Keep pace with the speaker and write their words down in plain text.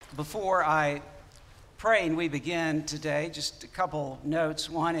Before I pray and we begin today, just a couple notes.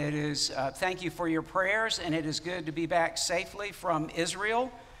 One, it is thank you for your prayers, and it is good to be back safely from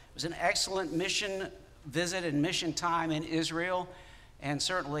Israel. It was an excellent mission visit and mission time in Israel, and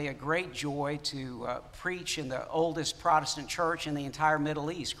certainly a great joy to preach in the oldest Protestant church in the entire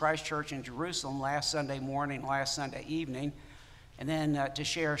Middle East, Christ Church in Jerusalem, last Sunday morning, last Sunday evening, and then to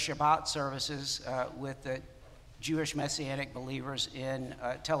share Shabbat services with the Jewish Messianic believers in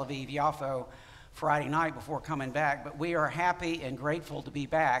Tel Aviv, Yafo, Friday night before coming back. But we are happy and grateful to be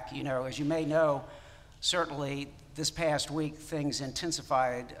back. You know, as you may know, certainly this past week things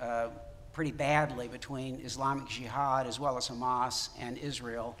intensified pretty badly between Islamic Jihad as well as Hamas and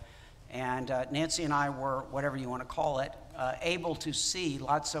Israel. And Nancy and I were, whatever you want to call it, able to see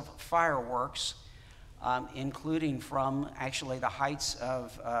lots of fireworks, including from actually the heights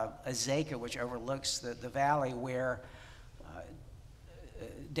of Azekah, which overlooks the valley where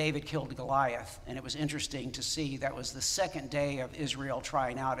David killed Goliath. And it was interesting to see that was the second day of Israel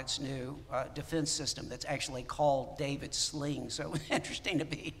trying out its new defense system that's actually called David's Sling. So it was interesting to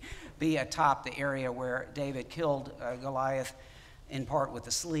be atop the area where David killed Goliath, in part with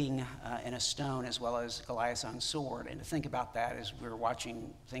a sling and a stone, as well as Goliath's own sword. And to think about that as we were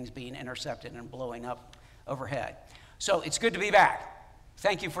watching things being intercepted and blowing up overhead. So it's good to be back.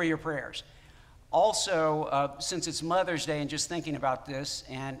 Thank you for your prayers. Also, since it's Mother's Day and just thinking about this,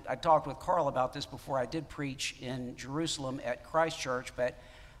 and I talked with Carl about this before I did preach in Jerusalem at Christ Church, but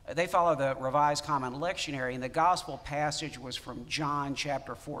they follow the Revised Common Lectionary, and the gospel passage was from John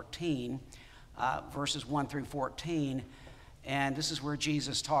chapter 14, verses 1 through 14. And this is where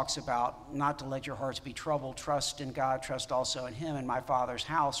Jesus talks about not to let your hearts be troubled. Trust in God, trust also in him. In my Father's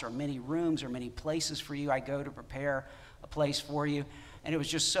house are many rooms, or many places for you. I go to prepare a place for you. And it was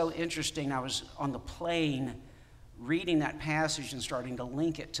just so interesting. I was on the plane reading that passage and starting to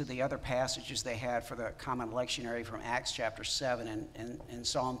link it to the other passages they had for the Common Lectionary from Acts chapter 7 and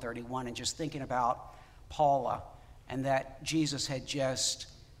Psalm 31, and just thinking about Paula and that Jesus had just,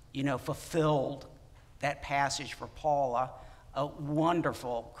 fulfilled that passage for Paula, a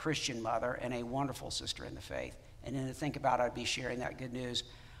wonderful Christian mother and a wonderful sister in the faith. And then to think about, I'd be sharing that good news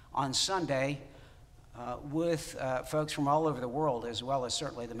on Sunday with folks from all over the world, as well as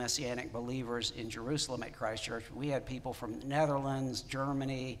certainly the Messianic believers in Jerusalem at Christ Church. We had people from the Netherlands,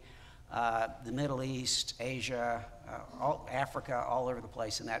 Germany, the Middle East, Asia, Africa, all over the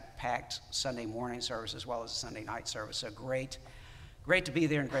place in that packed Sunday morning service as well as a Sunday night service. So great to be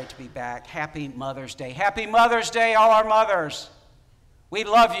there and great to be back. Happy Mother's Day. Happy Mother's Day, all our mothers. We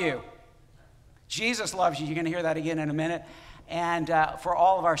love you. Jesus loves you. You're going to hear that again in a minute. And for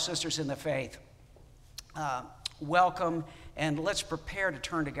all of our sisters in the faith, welcome, and let's prepare to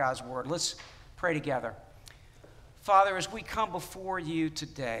turn to God's Word. Let's pray together. Father, as we come before you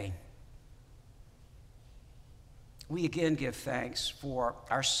today, we again give thanks for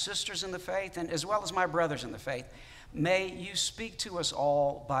our sisters in the faith and as well as my brothers in the faith. May you speak to us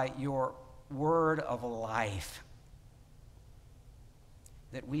all by your word of life,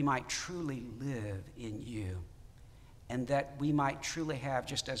 that we might truly live in you, and that we might truly have,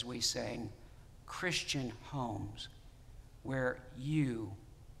 just as we sang, Christian homes where you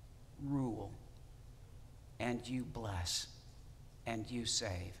rule and you bless and you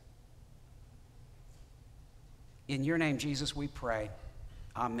save. In your name, Jesus, we pray.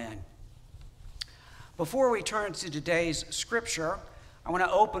 Amen. Before we turn to today's scripture, I want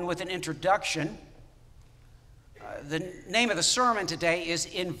to open with an introduction. The name of the sermon today is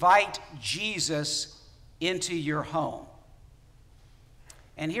Invite Jesus into Your Home.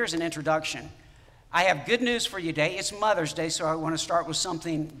 And here's an introduction. I have good news for you today. It's Mother's Day, so I want to start with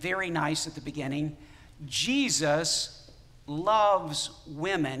something very nice at the beginning. Jesus loves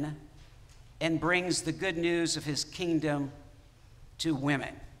women and brings the good news of his kingdom to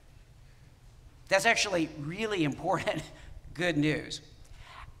women. That's actually really important good news.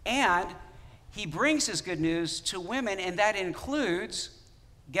 And he brings his good news to women, and that includes,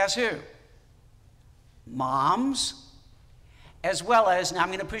 guess who? Moms, as well as, now I'm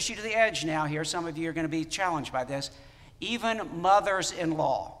going to push you to the edge now here. Some of you are going to be challenged by this. Even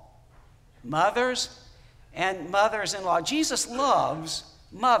mothers-in-law. Mothers and mothers-in-law. Jesus loves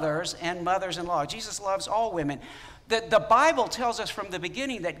mothers and mothers-in-law. Jesus loves all women. The Bible tells us from the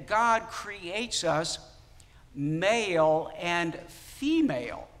beginning that God creates us male and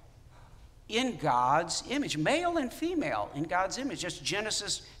female in God's image. Male and female in God's image. That's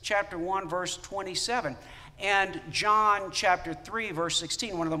Genesis chapter 1, verse 27. And John chapter 3, verse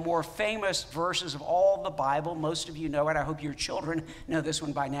 16, one of the more famous verses of all the Bible. Most of you know it. I hope your children know this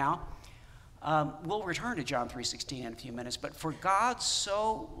one by now. We'll return to John 3:16 in a few minutes, but for God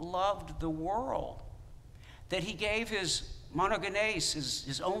so loved the world that he gave his monogenes,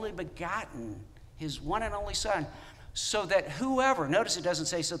 his only begotten, his one and only Son, so that whoever, notice it doesn't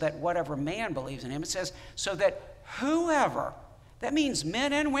say so that whatever man believes in him, it says so that whoever, that means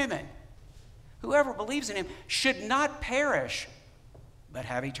men and women, whoever believes in him should not perish, but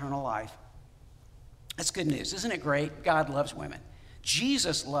have eternal life. That's good news. Isn't it great? God loves women.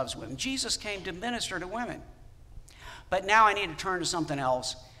 Jesus loves women. Jesus came to minister to women. But now I need to turn to something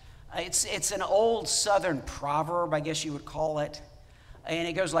else. It's an old Southern proverb, I guess you would call it. And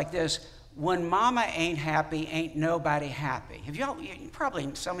it goes like this: when mama ain't happy, ain't nobody happy.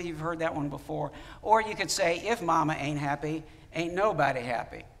 Probably some of you have heard that one before. Or you could say, if mama ain't happy, ain't nobody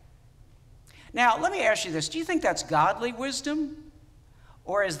happy. Now, let me ask you this. Do you think that's godly wisdom?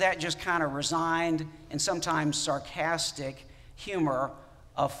 Or is that just kind of resigned and sometimes sarcastic humor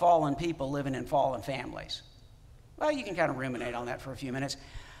of fallen people living in fallen families? Well, you can kind of ruminate on that for a few minutes.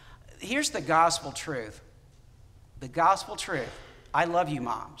 Here's the gospel truth. The gospel truth. I love you,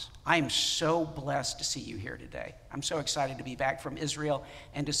 moms. I am so blessed to see you here today. I'm so excited to be back from Israel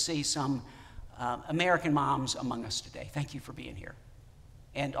and to see some American moms among us today. Thank you for being here.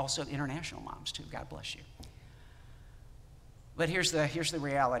 And also international moms, too. God bless you. But here's the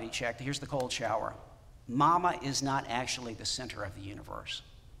reality check. Here's the cold shower. Mama is not actually the center of the universe.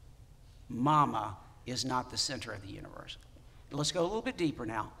 Mama is not the center of the universe. Let's go a little bit deeper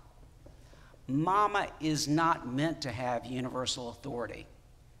now. Mama is not meant to have universal authority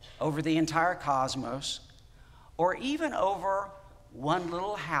over the entire cosmos or even over one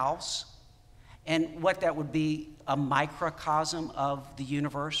little house and what that would be a microcosm of the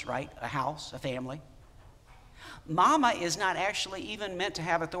universe, right? A house, a family. Mama is not actually even meant to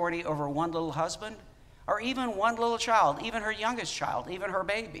have authority over one little husband or even one little child, even her youngest child, even her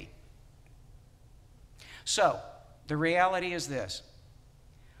baby. So, the reality is this.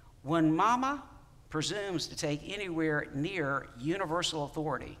 When mama presumes to take anywhere near universal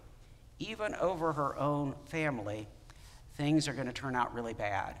authority, even over her own family, things are going to turn out really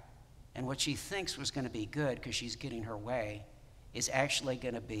bad. And what she thinks was going to be good because she's getting her way is actually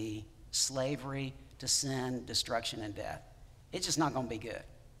going to be slavery to sin, destruction, and death. It's just not going to be good.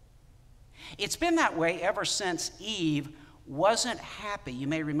 It's been that way ever since Eve wasn't happy. You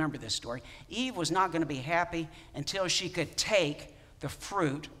may remember this story. Eve was not going to be happy until she could take the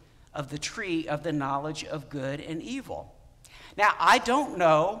fruit of the tree of the knowledge of good and evil. Now, I don't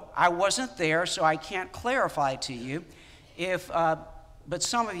know. I wasn't there, so I can't clarify to you but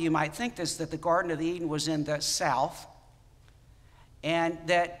some of you might think this, that the Garden of Eden was in the south and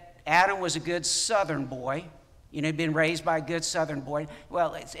that Adam was a good southern boy, he'd been raised by a good southern boy.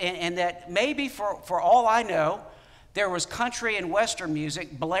 Well, and that maybe for all I know, there was country and western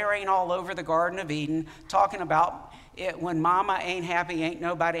music blaring all over the Garden of Eden, talking about it, when mama ain't happy, ain't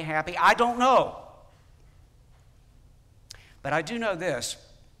nobody happy. I don't know. But I do know this.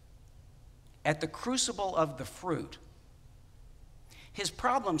 At the crucible of the fruit, his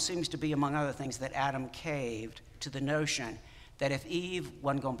problem seems to be, among other things, that Adam caved to the notion that if Eve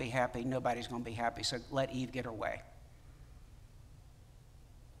wasn't going to be happy, nobody's going to be happy, so let Eve get her way.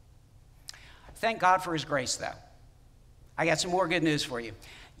 Thank God for his grace, though. I got some more good news for you.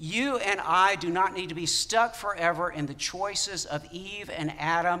 You and I do not need to be stuck forever in the choices of Eve and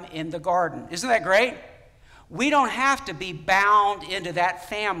Adam in the garden. Isn't that great? We don't have to be bound into that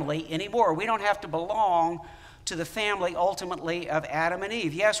family anymore. We don't have to belong to the family, ultimately, of Adam and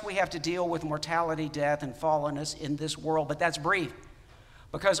Eve. Yes, we have to deal with mortality, death, and fallenness in this world, but that's brief.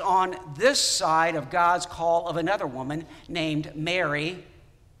 Because on this side of God's call of another woman named Mary,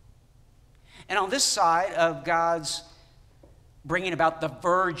 and on this side of God's bringing about the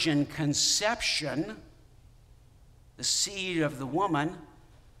virgin conception, the seed of the woman,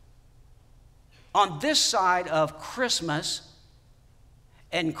 on this side of Christmas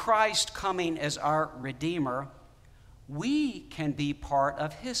and Christ coming as our Redeemer, we can be part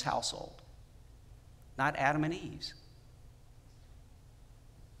of his household, not Adam and Eve's.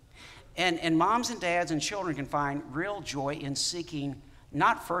 And moms and dads and children can find real joy in seeking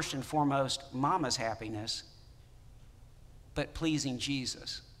not first and foremost mama's happiness, but pleasing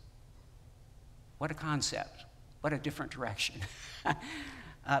Jesus. What a concept. What a different direction.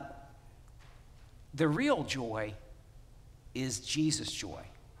 The real joy is Jesus' joy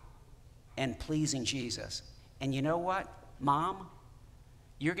and pleasing Jesus. And you know what, Mom?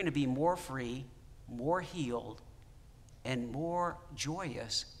 You're going to be more free, more healed, and more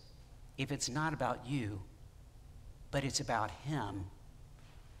joyous if it's not about you, but it's about him.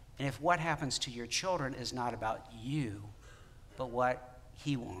 And if what happens to your children is not about you, but what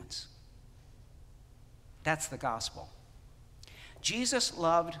he wants. That's the gospel. Jesus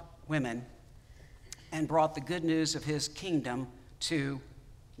loved women and brought the good news of his kingdom to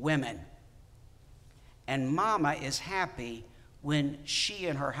women. And Mama is happy when she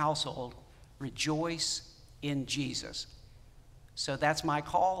and her household rejoice in Jesus. So that's my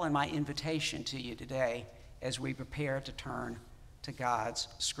call and my invitation to you today as we prepare to turn to God's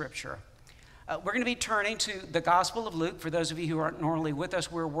scripture. We're going to be turning to the Gospel of Luke. For those of you who aren't normally with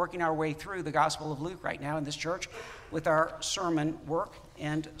us, we're working our way through the Gospel of Luke right now in this church with our sermon work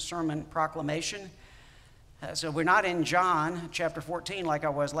and sermon proclamation. So we're not in John chapter 14 like I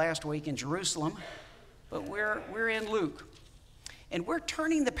was last week in Jerusalem, but we're in Luke. And we're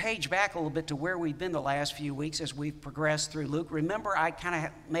turning the page back a little bit to where we've been the last few weeks as we've progressed through Luke. Remember, I kind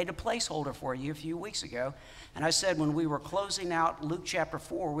of made a placeholder for you a few weeks ago, and I said when we were closing out Luke chapter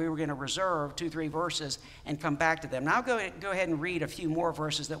 4, we were going to reserve 2-3 verses and come back to them. Now I'll go ahead and read a few more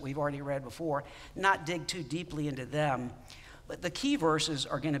verses that we've already read before, not dig too deeply into them. But the key verses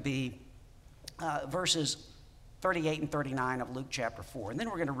are going to be verses 38 and 39 of Luke chapter 4. And then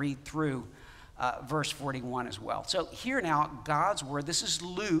we're going to read through verse 41 as well. So here now, God's word. This is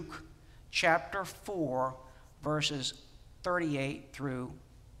Luke chapter 4, verses 38 through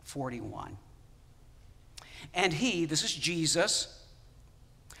 41. And he, this is Jesus,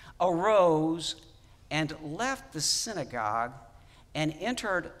 arose and left the synagogue and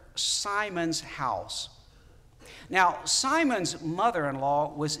entered Simon's house. Now, Simon's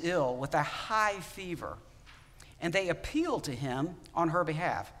mother-in-law was ill with a high fever, and they appealed to him on her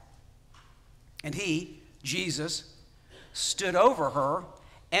behalf. And he, Jesus, stood over her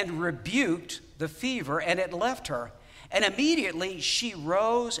and rebuked the fever, and it left her. And immediately she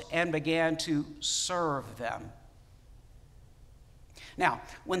rose and began to serve them. Now,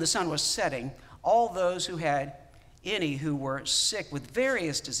 when the sun was setting, all those who had any who were sick with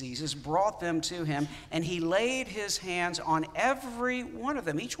various diseases brought them to him, and he laid his hands on every one of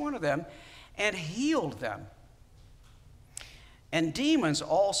them, each one of them, and healed them. And demons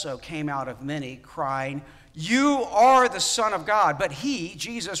also came out of many, crying, "You are the Son of God." But he,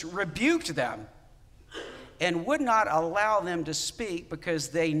 Jesus, rebuked them and would not allow them to speak because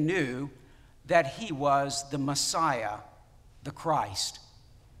they knew that he was the Messiah, the Christ.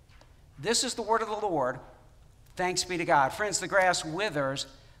 This is the word of the Lord. Thanks be to God. Friends, the grass withers,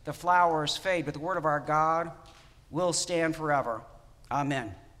 the flowers fade, but the word of our God will stand forever.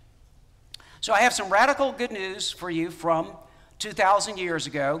 Amen. So I have some radical good news for you from 2,000 years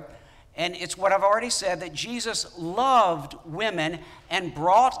ago, and it's what I've already said, that Jesus loved women and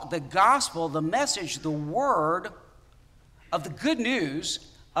brought the gospel, the message, the word of the good news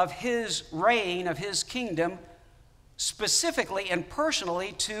of his reign, of his kingdom, specifically and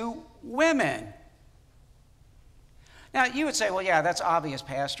personally to women. Now, you would say, well, yeah, that's obvious,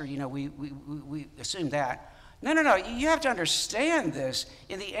 Pastor. You know, we assume that. No. You have to understand this.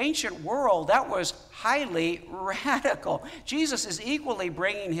 In the ancient world, that was highly radical. Jesus is equally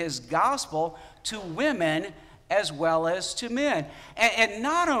bringing his gospel to women as well as to men. And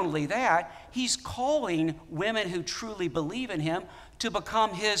not only that, he's calling women who truly believe in him to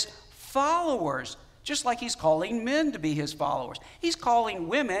become his followers, just like he's calling men to be his followers. He's calling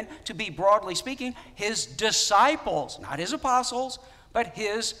women to be, broadly speaking, his disciples, not his apostles, but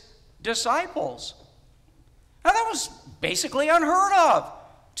his disciples. Now, that was basically unheard of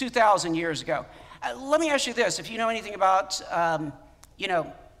 2,000 years ago. Let me ask you this. If you know anything about,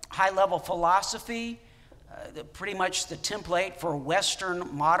 high-level philosophy, pretty much the template for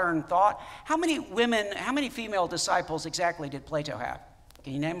Western modern thought, how many female disciples exactly did Plato have?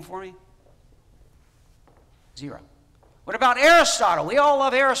 Can you name them for me? 0. What about Aristotle? We all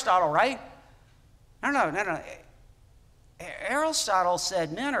love Aristotle, right? No. Aristotle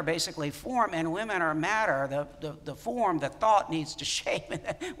said men are basically form and women are matter. The form, the thought needs to shape.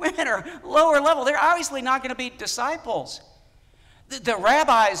 Women are lower level. They're obviously not going to be disciples. The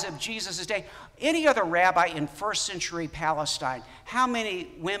rabbis of Jesus' day, any other rabbi in first century Palestine, how many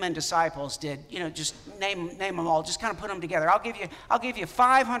women disciples did, just name them all, just kind of put them together. I'll give you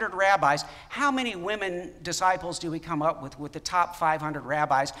 500 rabbis. How many women disciples do we come up with the top 500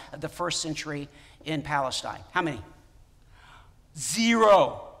 rabbis of the first century in Palestine? How many?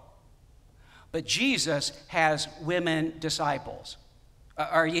 0. But Jesus has women disciples.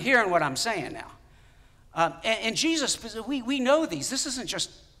 Are you hearing what I'm saying now? And Jesus, we know these. This isn't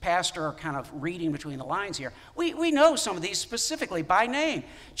just pastor kind of reading between the lines here. We know some of these specifically by name.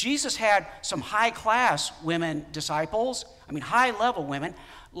 Jesus had some high-class women disciples, high-level women,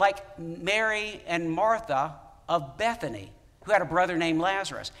 like Mary and Martha of Bethany. who had a brother named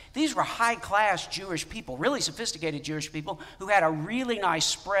Lazarus. These were high-class Jewish people, really sophisticated Jewish people, who had a really nice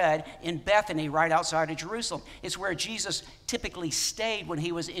spread in Bethany right outside of Jerusalem. It's where Jesus typically stayed when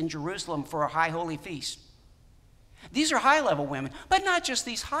he was in Jerusalem for a high holy feast. These are high-level women, but not just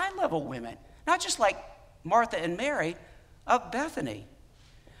these high-level women, not just like Martha and Mary of Bethany.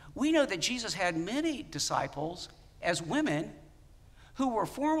 We know that Jesus had many disciples as women who were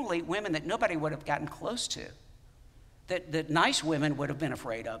formerly women that nobody would have gotten close to, that nice women would have been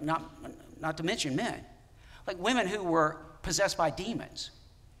afraid of, not to mention men. Like women who were possessed by demons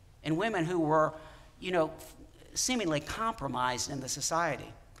and women who were, seemingly compromised in the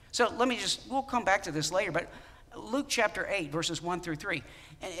society. So we'll come back to this later, but Luke chapter 8, verses 1 through 3.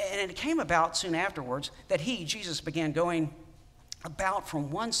 And it came about soon afterwards that Jesus, began going about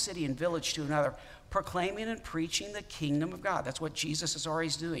from one city and village to another, proclaiming and preaching the kingdom of God. That's what Jesus is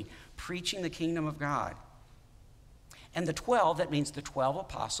always doing, preaching the kingdom of God. And the 12, that means the 12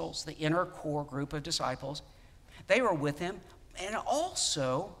 apostles, the inner core group of disciples, they were with him, and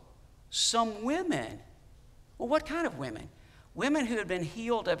also some women. Well, what kind of women? Women who had been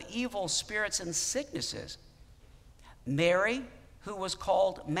healed of evil spirits and sicknesses. Mary, who was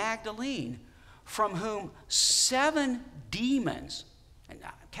called Magdalene, from whom 7 demons, and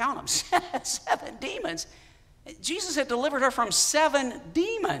count them, 7 demons. Jesus had delivered her from 7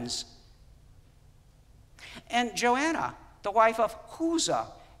 demons. And Joanna, the wife of Chuza,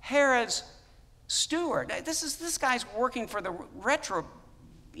 Herod's steward. This guy's working for the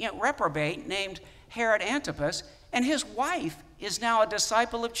reprobate named Herod Antipas, and his wife is now a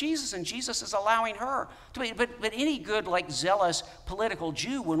disciple of Jesus, and Jesus is allowing her to be. But any good, zealous political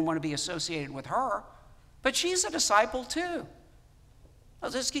Jew wouldn't want to be associated with her. But she's a disciple too.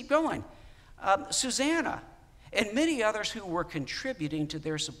 Let's keep going. Susanna, and many others who were contributing to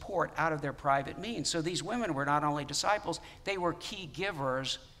their support out of their private means. So these women were not only disciples, they were key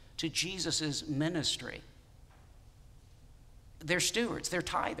givers to Jesus' ministry. They're stewards, they're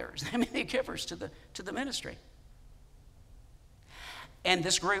tithers. They're givers to the ministry. And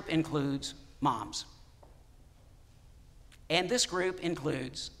this group includes moms. And this group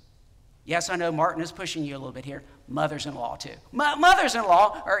includes, yes, I know Martin is pushing you a little bit here, mothers-in-law too.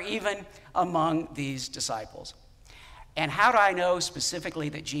 Mothers-in-law are even among these disciples. And how do I know specifically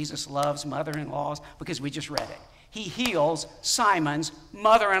that Jesus loves mother-in-laws? Because we just read it. He heals Simon's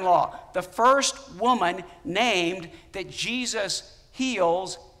mother-in-law. The first woman named that Jesus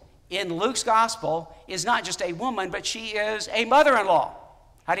heals in Luke's gospel is not just a woman, but she is a mother-in-law.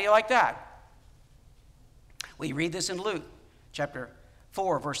 How do you like that? We read this in Luke chapter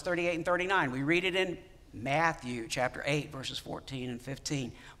 4, verse 38 and 39. We read it in Matthew chapter 8, verses 14 and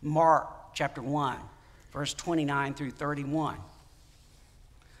 15. Mark chapter 1, verse 29 through 31.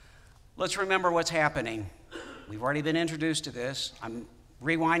 Let's remember what's happening. We've already been introduced to this. I'm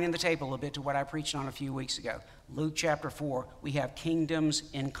rewinding the tape a little bit to what I preached on a few weeks ago. Luke chapter 4, we have kingdoms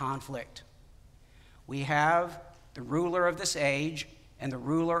in conflict. We have the ruler of this age and the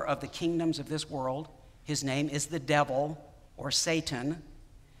ruler of the kingdoms of this world. His name is the devil, or Satan.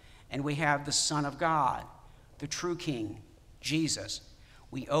 And we have the Son of God, the true King, Jesus.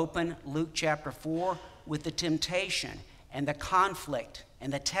 We open Luke chapter 4 with the temptation and the conflict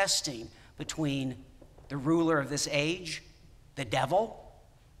and the testing between the ruler of this age, the devil,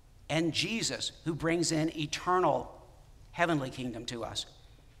 and Jesus, who brings in eternal heavenly kingdom to us.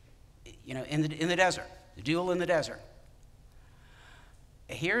 In the desert, the duel in the desert.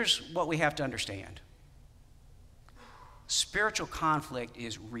 Here's what we have to understand. Spiritual conflict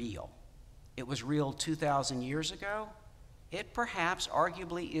is real. It was real 2,000 years ago. It perhaps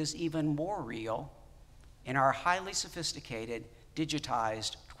arguably is even more real in our highly sophisticated,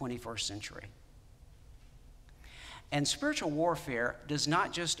 digitized 21st century. And spiritual warfare does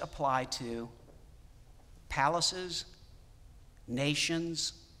not just apply to palaces,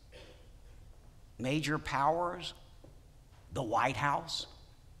 nations, major powers, the White House.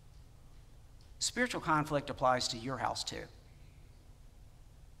 Spiritual conflict applies to your house too.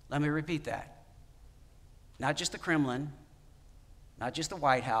 Let me repeat that. Not just the Kremlin, not just the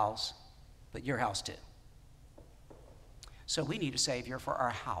White House, but your house too. So we need a Savior for our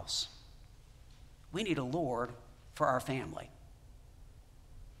house. We need a Lord for our family.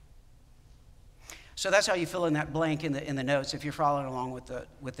 So that's how you fill in that blank in the notes if you're following along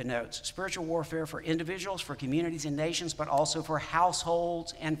with the notes. Spiritual warfare for individuals, for communities and nations, but also for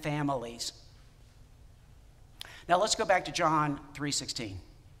households and families. Now let's go back to John 3:16.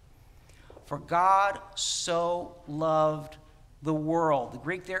 For God so loved the world. The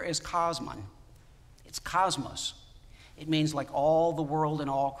Greek there is cosmon. It's cosmos. It means like all the world and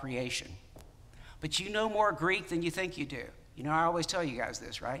all creation. But you know more Greek than you think you do. You know, I always tell you guys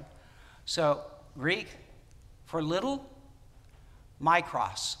this, right? So, Greek for little,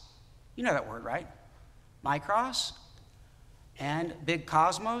 mikros. You know that word, right? Mikros and big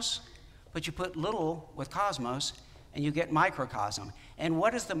cosmos, but you put little with cosmos and you get microcosm. And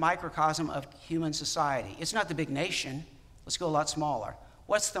what is the microcosm of human society? It's not the big nation. Let's go a lot smaller.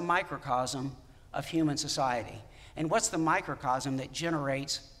 What's the microcosm of human society? And what's the microcosm that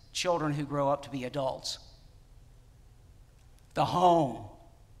generates children who grow up to be adults? The home,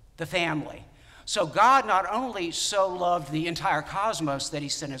 the family. So God not only so loved the entire cosmos that he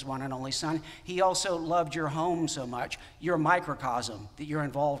sent his one and only son, he also loved your home so much, your microcosm that you're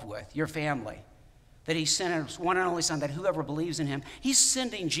involved with, your family, that he sent his one and only son, that whoever believes in him, he's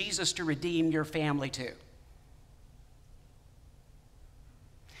sending Jesus to redeem your family too.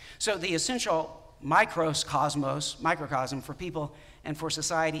 So the essential microcosm for people and for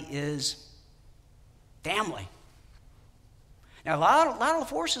society is family. Now, a lot of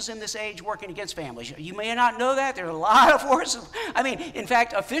forces in this age working against families. You may not know that. There are a lot of forces. I mean, in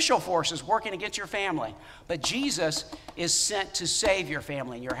fact, official forces working against your family. But Jesus is sent to save your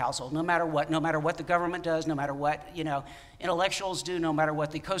family and your household, no matter what the government does, no matter what, intellectuals do, no matter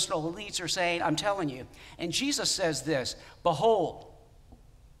what the coastal elites are saying. I'm telling you. And Jesus says this, behold,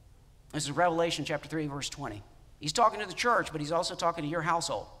 this is Revelation chapter 3, verse 20. He's talking to the church, but he's also talking to your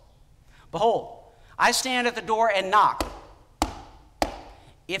household. Behold, I stand at the door and knock.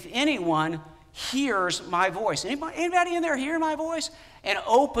 If anyone hears my voice, anybody in there hear my voice? And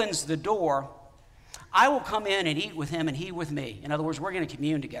opens the door, I will come in and eat with him and he with me. In other words, we're going to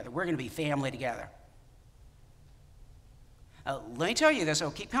commune together. We're going to be family together. Let me tell you this.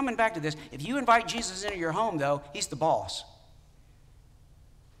 I'll keep coming back to this. If you invite Jesus into your home, though, he's the boss.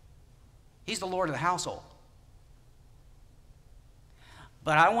 He's the Lord of the household.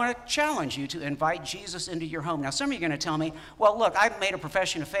 But I want to challenge you to invite Jesus into your home. Now, some of you are going to tell me, well, look, I've made a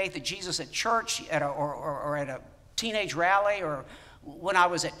profession of faith that Jesus at church or at a teenage rally or when I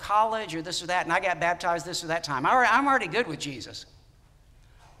was at college or this or that, and I got baptized this or that time. I'm already good with Jesus.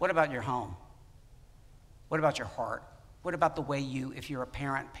 What about your home? What about your heart? What about the way you, if you're a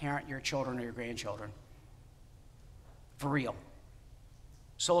parent your children or your grandchildren? For real.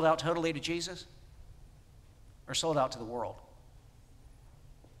 Sold out totally to Jesus or sold out to the world?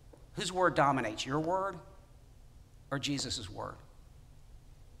 Whose word dominates, your word or Jesus' word?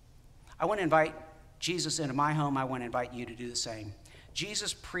 I want to invite Jesus into my home. I want to invite you to do the same.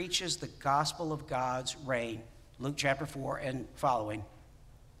 Jesus preaches the gospel of God's reign, Luke chapter 4 and following,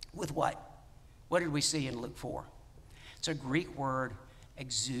 with what? What did we see in Luke 4? It's a Greek word,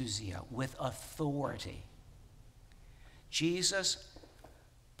 exousia, with authority. Jesus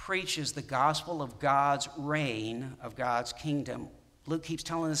preaches the gospel of God's reign, of God's kingdom. Luke keeps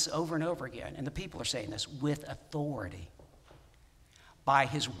telling us over and over again, and the people are saying this, with authority. By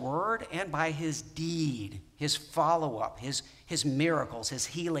his word and by his deed, his follow-up, his miracles, his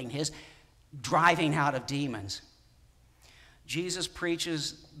healing, his driving out of demons. Jesus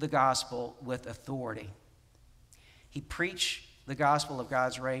preaches the gospel with authority. He preached the gospel of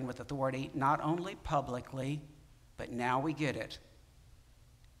God's reign with authority, not only publicly, but now we get it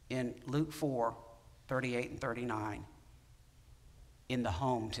in Luke 4, 38 and 39. In the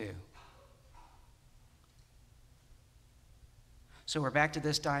home too. So we're back to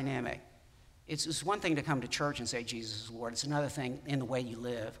this dynamic. It's one thing to come to church and say Jesus is Lord. It's another thing in the way you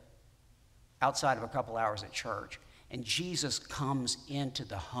live outside of a couple hours at church. And Jesus comes into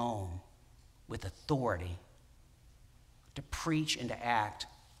the home with authority to preach and to act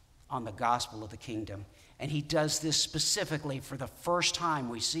on the gospel of the kingdom. And he does this specifically for the first time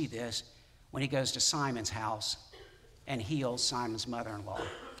we see this when he goes to Simon's house and heals Simon's mother-in-law.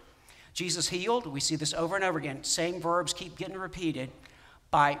 Jesus healed, we see this over and over again, same verbs keep getting repeated,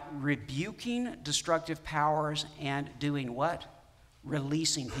 by rebuking destructive powers and doing what?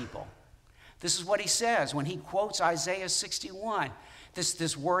 Releasing people. This is what he says when he quotes Isaiah 61.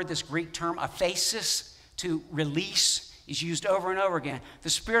 This word, this Greek term, aphasis, to release, is used over and over again. The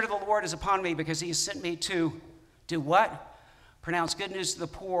Spirit of the Lord is upon me because he has sent me to do what? Pronounce good news to the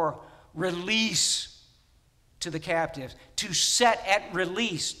poor, release to the captives, to set at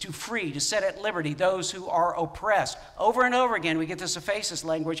release, to free, to set at liberty those who are oppressed. Over and over again, we get this aphasis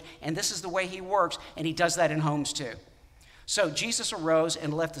language, and this is the way he works, and he does that in homes too. So Jesus arose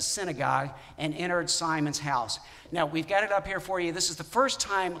and left the synagogue and entered Simon's house. Now, we've got it up here for you. This is the first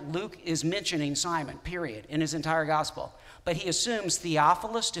time Luke is mentioning Simon, period, in his entire gospel. But he assumes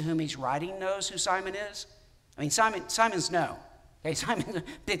Theophilus, to whom he's writing, knows who Simon is. I mean, Simon's known. Okay, Simon's a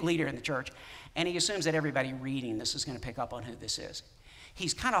big leader in the church. And he assumes that everybody reading this is going to pick up on who this is.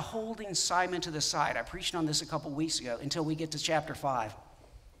 He's kind of holding Simon to the side. I preached on this a couple weeks ago until we get to chapter 5.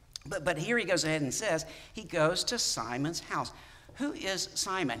 But here he goes ahead and says he goes to Simon's house. Who is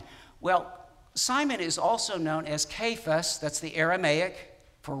Simon? Well, Simon is also known as Cephas. That's the Aramaic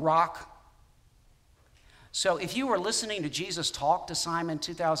for rock. So if you were listening to Jesus talk to Simon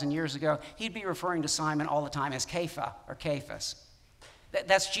 2,000 years ago, he'd be referring to Simon all the time as Kepha or Cephas.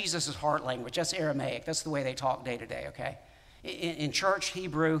 That's Jesus' heart language. That's Aramaic. That's the way they talk day to day, okay? In church,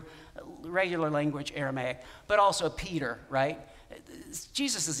 Hebrew, regular language, Aramaic, but also Peter, right?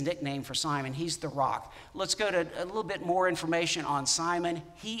 Jesus' nickname for Simon, he's the rock. Let's go to a little bit more information on Simon.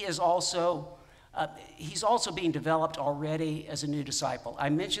 He's also being developed already as a new disciple. I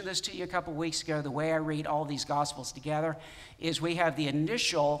mentioned this to you a couple weeks ago. The way I read all these Gospels together is we have the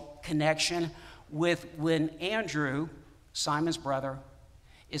initial connection with when Andrew, Simon's brother,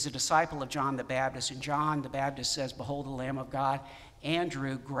 is a disciple of John the Baptist, and John the Baptist says, "Behold the Lamb of God."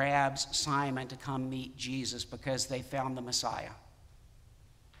 Andrew grabs Simon to come meet Jesus because they found the Messiah.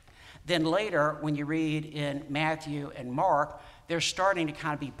 Then later, when you read in Matthew and Mark, they're starting to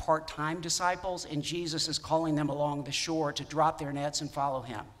kind of be part-time disciples, and Jesus is calling them along the shore to drop their nets and follow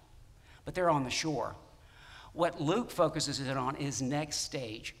him. But they're on the shore. What Luke focuses in on is next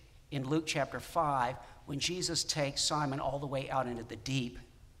stage. In Luke chapter 5, when Jesus takes Simon all the way out into the deep,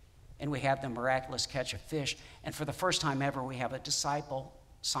 and we have the miraculous catch of fish. And for the first time ever, we have a disciple,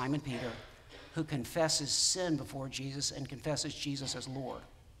 Simon Peter, who confesses sin before Jesus and confesses Jesus as Lord.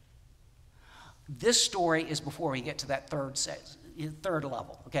 This story is before we get to that third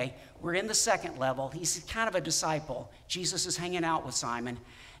level, okay? We're in the second level. He's kind of a disciple. Jesus is hanging out with Simon.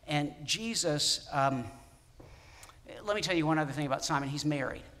 And Jesus, let me tell you one other thing about Simon. He's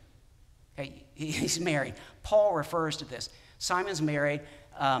married. Okay? He's married. Paul refers to this. Simon's married.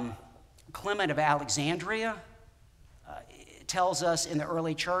 Clement of Alexandria tells us in the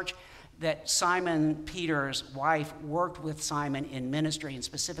early church that Simon Peter's wife worked with Simon in ministry, and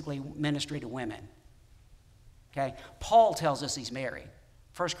specifically ministry to women. Okay? Paul tells us he's married.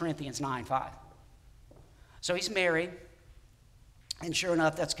 1 Corinthians 9:5. So he's married, and sure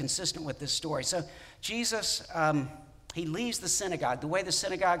enough, that's consistent with this story. So Jesus, he leaves the synagogue. The way the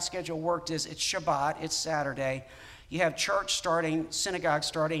synagogue schedule worked is it's Shabbat, it's Saturday. You have synagogue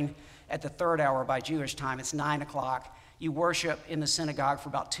starting at the third hour by Jewish time. It's 9 o'clock. You worship in the synagogue for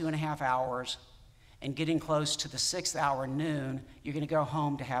about 2.5 hours, and getting close to the 6th hour, noon, you're going to go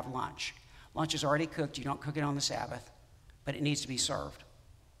home to have lunch. Lunch is already cooked. You don't cook it on the Sabbath, but it needs to be served.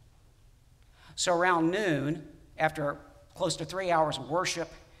 So around noon, after close to 3 hours of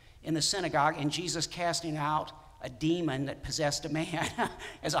worship in the synagogue, and Jesus casting out a demon that possessed a man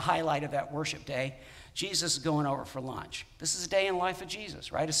as a highlight of that worship day, Jesus is going over for lunch. This is a day in the life of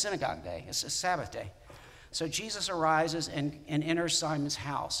Jesus, right? A synagogue day. It's a Sabbath day. So Jesus arises and enters Simon's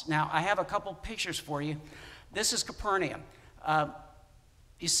house. Now, I have a couple pictures for you. This is Capernaum.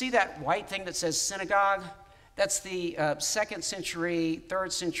 You see that white thing that says synagogue? That's the 2nd century,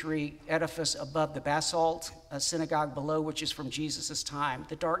 3rd century edifice above the basalt synagogue below, which is from Jesus' time.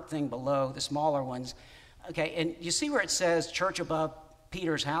 The dark thing below, the smaller ones. Okay, and you see where it says church above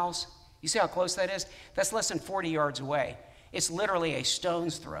Peter's house? You see how close that is? That's less than 40 yards away. It's literally a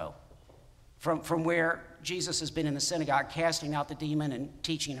stone's throw from where Jesus has been in the synagogue casting out the demon and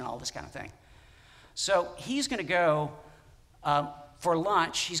teaching and all this kind of thing. So he's going to go for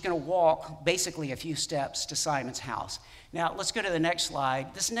lunch. He's going to walk basically a few steps to Simon's house. Now, let's go to the next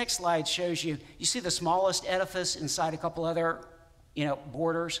slide. This next slide shows you see the smallest edifice inside a couple other,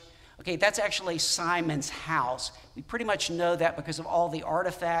 borders? Okay, that's actually Simon's house. We pretty much know that because of all the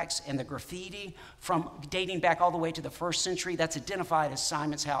artifacts and the graffiti from dating back all the way to the 1st century. That's identified as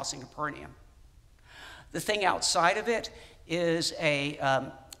Simon's house in Capernaum. The thing outside of it is a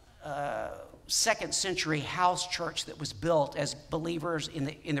 2nd century house church that was built as believers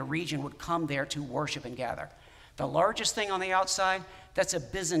in the region would come there to worship and gather. The largest thing on the outside, that's a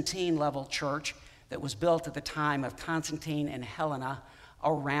Byzantine level church that was built at the time of Constantine and Helena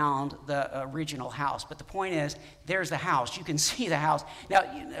around the original house. But the point is, there's the house. You can see the house.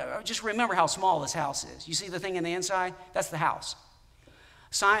 Now, just remember how small this house is. You see the thing in the inside? That's the house.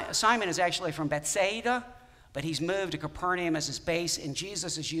 Simon is actually from Bethsaida, but he's moved to Capernaum as his base, and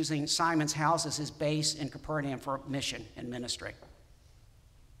Jesus is using Simon's house as his base in Capernaum for mission and ministry.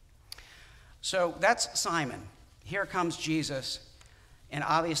 So that's Simon. Here comes Jesus, and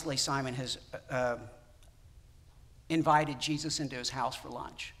obviously Simon has invited Jesus into his house for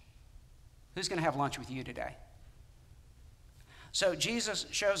lunch. Who's going to have lunch with you today? So Jesus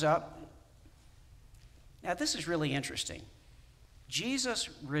shows up. Now, this is really interesting. Jesus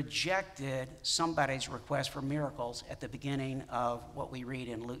rejected somebody's request for miracles at the beginning of what we read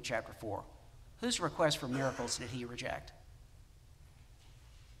in Luke chapter 4. Whose request for miracles did he reject?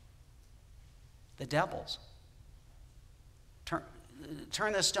 The devil's.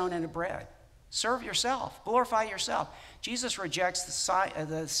 Turn this stone into bread. Serve yourself. Glorify yourself. Jesus rejects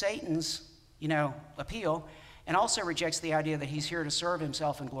the Satan's, appeal, and also rejects the idea that he's here to serve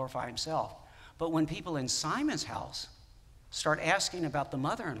himself and glorify himself. But when people in Simon's house start asking about the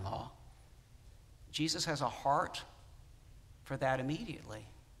mother-in-law, Jesus has a heart for that immediately.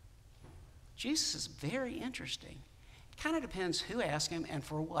 Jesus is very interesting. It kind of depends who asks him and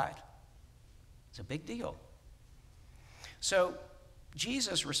for what. It's a big deal. So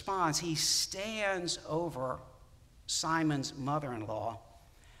Jesus responds. He stands over Simon's mother-in-law.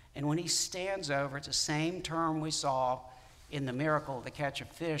 And when he stands over, it's the same term we saw in the miracle of the catch of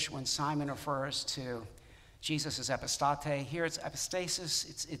fish when Simon refers to Jesus as epistate. Here it's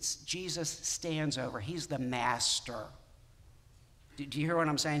epistasis. It's Jesus stands over. He's the master. Do you hear what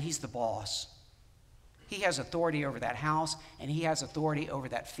I'm saying? He's the boss. He has authority over that house, and he has authority over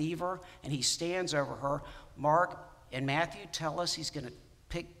that fever, and he stands over her. Mark and Matthew tell us he's going to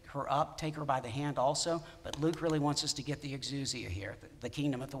pick her up, take her by the hand also, but Luke really wants us to get the exousia here, the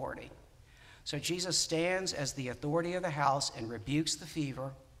kingdom authority. So Jesus stands as the authority of the house and rebukes the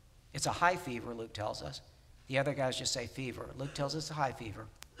fever. It's a high fever, Luke tells us. The other guys just say fever. Luke tells us it's a high fever.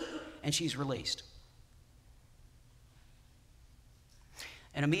 And she's released.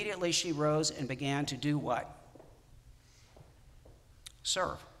 And immediately she rose and began to do what?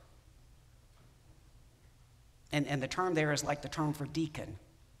 Serve. And the term there is like the term for deacon.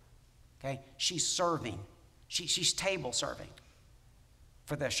 Okay? She's serving. She's table serving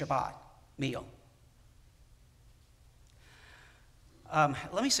for the Shabbat meal.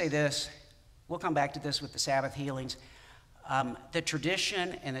 Let me say this. We'll come back to this with the Sabbath healings. The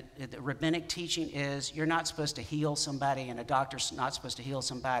tradition and the rabbinic teaching is you're not supposed to heal somebody, and a doctor's not supposed to heal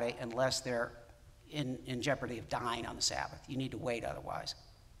somebody unless they're in jeopardy of dying on the Sabbath. You need to wait otherwise.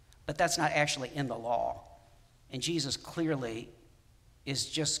 But that's not actually in the law. And Jesus clearly is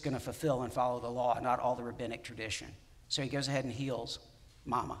just going to fulfill and follow the law, not all the rabbinic tradition. So he goes ahead and heals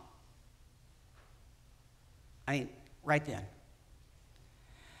Mama. I mean, right then.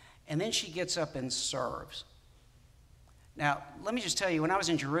 And then she gets up and serves. Now, let me just tell you, when I was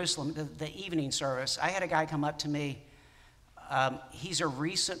in Jerusalem, the evening service, I had a guy come up to me. He's a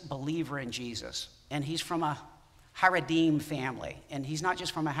recent believer in Jesus, and he's from a Haredim family. And he's not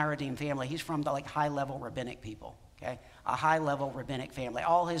just from a Haredim family, he's from the high-level rabbinic people, okay? A high-level rabbinic family.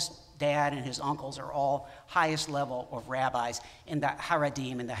 All his dad and his uncles are all highest level of rabbis in the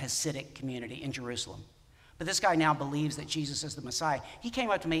Haredim, in the Hasidic community in Jerusalem. But this guy now believes that Jesus is the Messiah. He came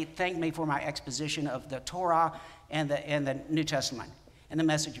up to me, thanked me for my exposition of the Torah and the New Testament and the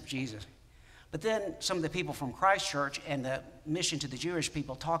message of Jesus. But then some of the people from Christ Church and the mission to the Jewish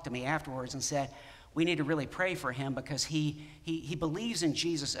people talked to me afterwards and said, we need to really pray for him because he believes in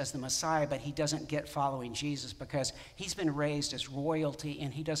Jesus as the Messiah, but he doesn't get following Jesus because he's been raised as royalty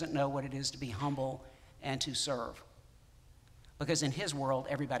and he doesn't know what it is to be humble and to serve. Because in his world,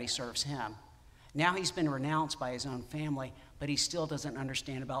 everybody serves him. Now he's been renounced by his own family, but he still doesn't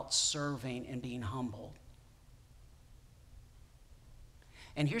understand about serving and being humble.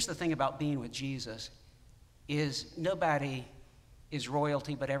 And here's the thing about being with Jesus is nobody is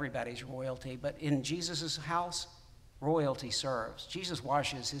royalty, but everybody's royalty. But in Jesus' house, royalty serves. Jesus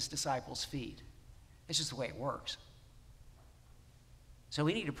washes his disciples' feet. It's just the way it works. So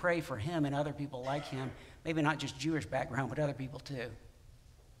we need to pray for him and other people like him, maybe not just Jewish background, but other people too.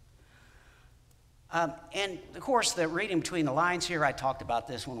 And of course, the reading between the lines here, I talked about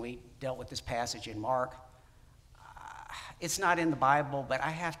this when we dealt with this passage in Mark. It's not in the Bible, but I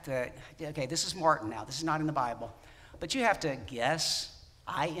have to, okay, this is Martin now. This is not in the Bible. But you have to guess,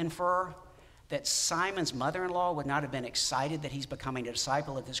 I infer, that Simon's mother-in-law would not have been excited that he's becoming a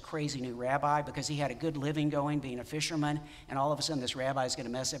disciple of this crazy new rabbi because he had a good living going being a fisherman, and all of a sudden this rabbi is going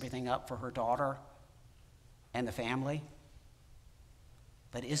to mess everything up for her daughter and the family.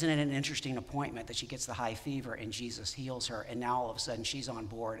 But isn't it an interesting appointment that she gets the high fever and Jesus heals her, and now all of a sudden she's on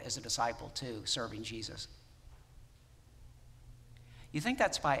board as a disciple too, serving Jesus? You think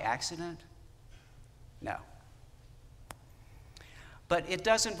that's by accident? No. But it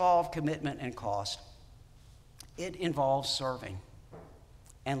does involve commitment and cost. It involves serving.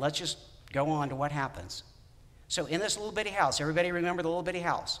 And let's just go on to what happens. So in this little bitty house, everybody remember the little bitty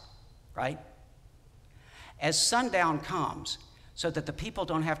house, right? As sundown comes, so that the people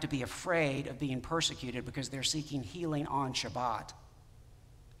don't have to be afraid of being persecuted because they're seeking healing on Shabbat.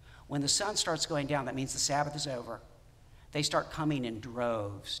 When the sun starts going down, that means the Sabbath is over. they start coming in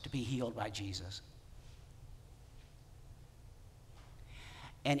droves to be healed by Jesus.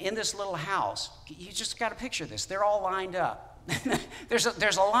 And in this little house, you just got to picture this. They're all lined up. There's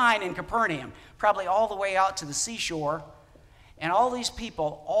a line in Capernaum, probably all the way out to the seashore, and all these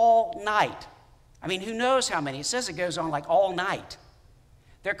people all night. I mean, who knows how many? It says it goes on like all night.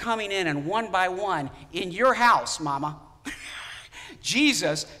 They're coming in, and one by one, in your house, Mama.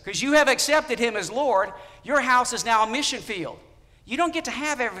 Jesus, because you have accepted him as Lord, your house is now a mission field. You don't get to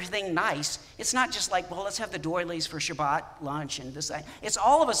have everything nice. It's not just like, well, let's have the doilies for Shabbat lunch and this. It's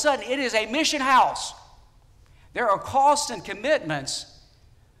all of a sudden, it is a mission house. There are costs and commitments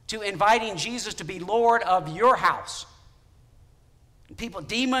to inviting Jesus to be Lord of your house. People,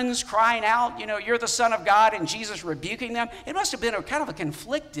 demons crying out, you're the Son of God, and Jesus rebuking them. It must have been a kind of a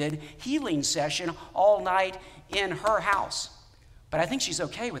conflicted healing session all night in her house. But I think she's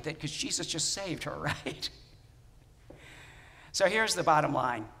okay with it because Jesus just saved her, right? So here's the bottom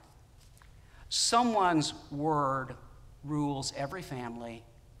line. Someone's word rules every family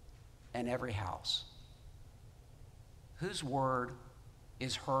and every house. Whose word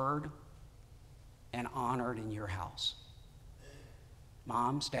is heard and honored in your house?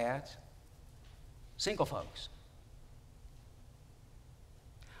 Moms, dads, single folks.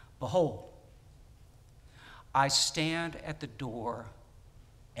 Behold, I stand at the door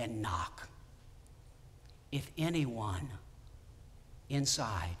and knock. If anyone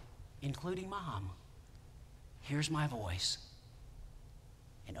inside, including Mom, hears my voice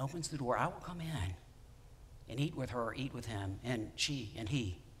and opens the door, I will come in and eat with her, eat with him, and she and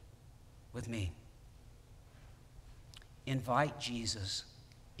he with me. Invite Jesus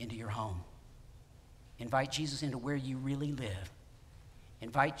into your home. Invite Jesus into where you really live.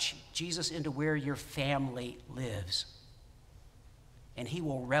 Invite Jesus into where your family lives. And he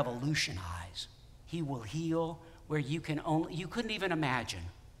will revolutionize. He will heal where you couldn't even imagine.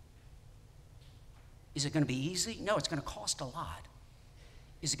 Is it going to be easy? No, it's going to cost a lot.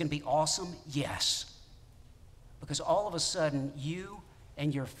 Is it going to be awesome? Yes. Because all of a sudden, you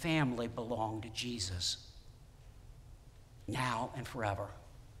and your family belong to Jesus, now and forever.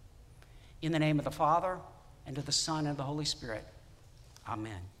 In the name of the Father, and of the Son, and of the Holy Spirit.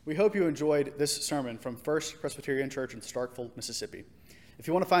 Amen. We hope you enjoyed this sermon from First Presbyterian Church in Starkville, Mississippi. If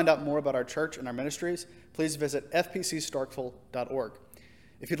you want to find out more about our church and our ministries, please visit fpcstarkville.org.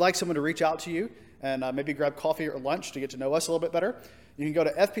 If you'd like someone to reach out to you and maybe grab coffee or lunch to get to know us a little bit better, you can go to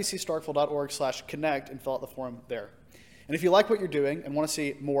fpcstarkville.org/connect and fill out the form there. And if you like what you're doing and want to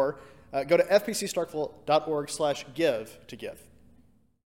see more, go to fpcstarkville.org/give to give.